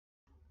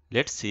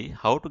Let's see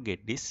how to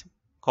get this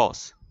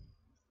course.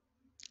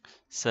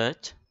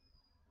 Search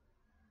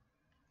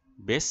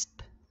best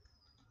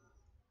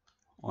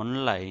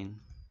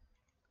online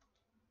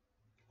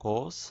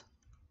course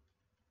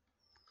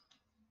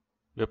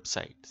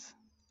websites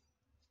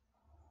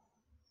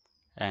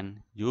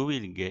and you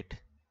will get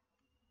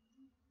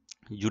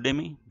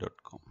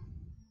udemy.com.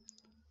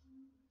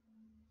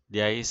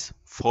 There is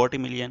 40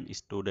 million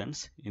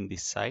students in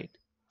this site.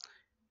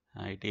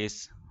 It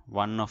is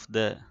one of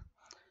the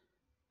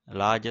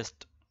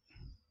largest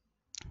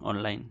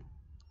online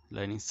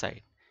learning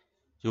site.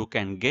 You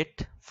can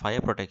get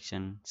fire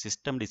protection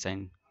system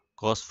design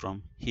course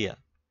from here.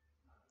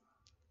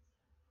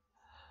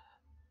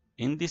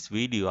 In this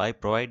video I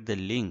provide the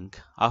link.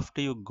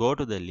 After you go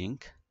to the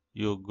link,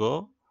 you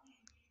go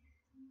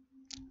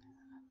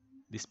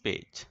this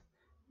page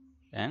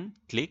and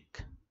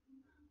click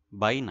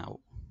buy now.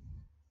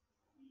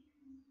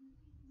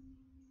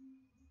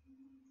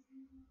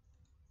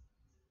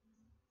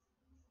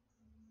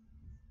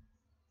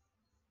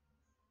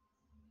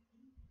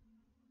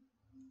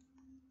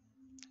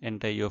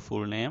 Enter your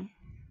full name,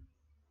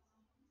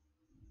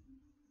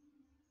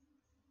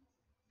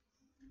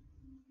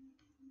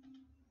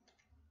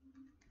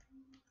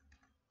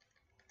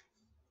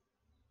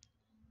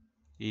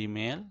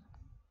 email,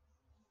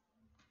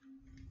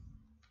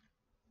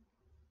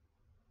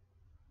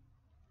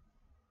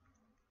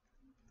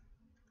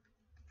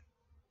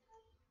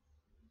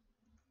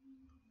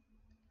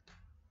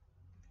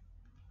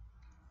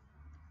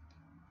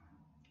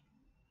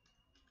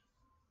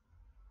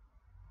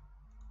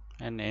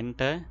 and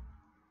enter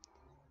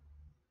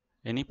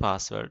any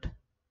password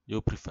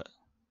you prefer.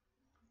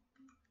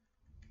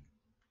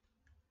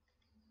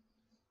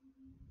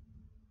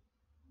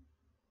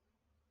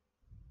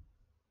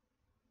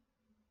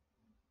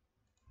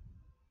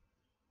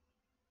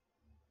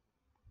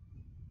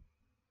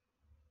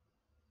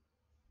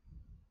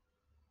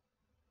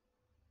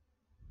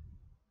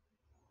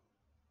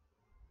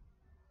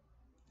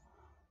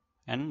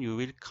 And you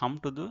will come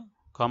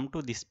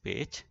to this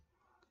page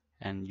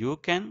and you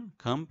can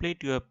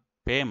complete your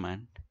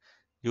payment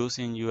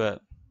using your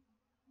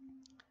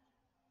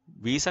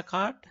Visa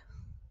card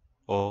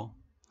or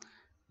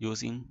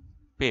using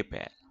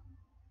PayPal.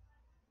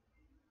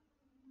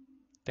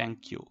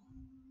 Thank you.